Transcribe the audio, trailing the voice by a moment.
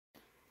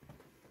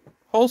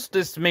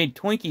Hostess made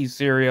Twinkies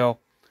cereal.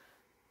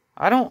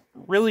 I don't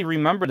really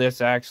remember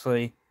this,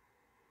 actually.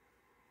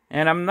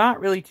 And I'm not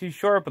really too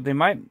sure, but they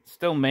might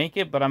still make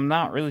it, but I'm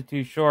not really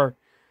too sure.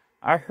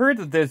 I heard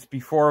of this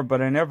before,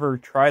 but I never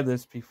tried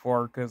this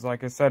before, because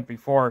like I said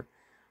before,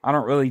 I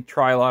don't really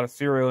try a lot of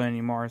cereal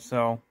anymore,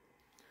 so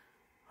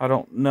I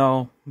don't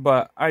know.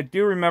 But I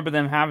do remember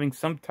them having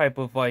some type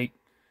of, like,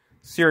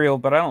 cereal,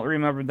 but I don't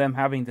remember them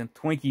having the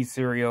Twinkie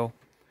cereal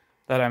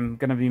that I'm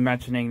going to be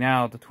mentioning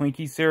now, the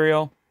Twinkie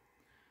cereal.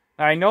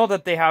 I know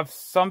that they have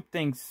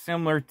something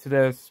similar to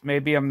this.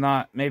 Maybe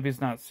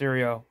it's not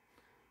cereal.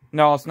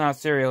 No, it's not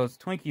cereal. It's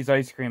Twinkies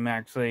ice cream,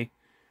 actually.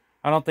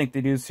 I don't think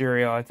they do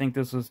cereal. I think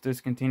this was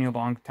discontinued a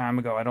long time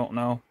ago. I don't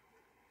know.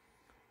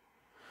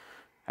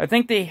 I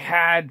think they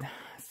had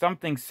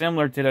something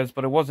similar to this,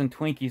 but it wasn't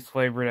Twinkies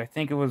flavored. I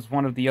think it was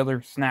one of the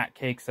other snack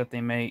cakes that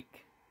they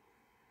make.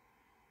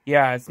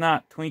 Yeah, it's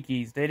not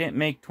Twinkies. They didn't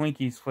make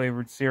Twinkies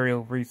flavored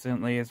cereal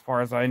recently, as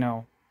far as I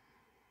know.